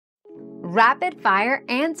Rapid fire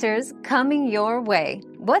answers coming your way.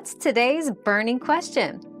 What's today's burning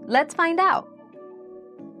question? Let's find out.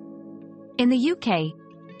 In the UK,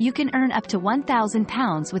 you can earn up to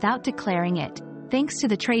 £1,000 without declaring it, thanks to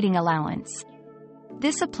the trading allowance.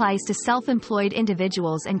 This applies to self-employed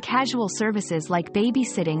individuals and casual services like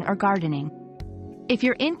babysitting or gardening. If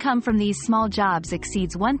your income from these small jobs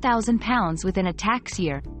exceeds £1,000 within a tax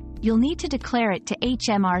year, you'll need to declare it to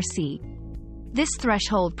HMRC. This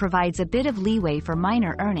threshold provides a bit of leeway for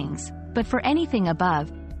minor earnings, but for anything above,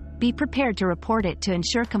 be prepared to report it to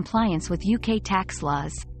ensure compliance with UK tax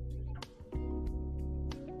laws.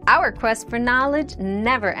 Our quest for knowledge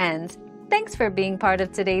never ends. Thanks for being part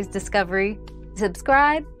of today's discovery.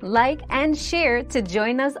 Subscribe, like, and share to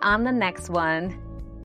join us on the next one.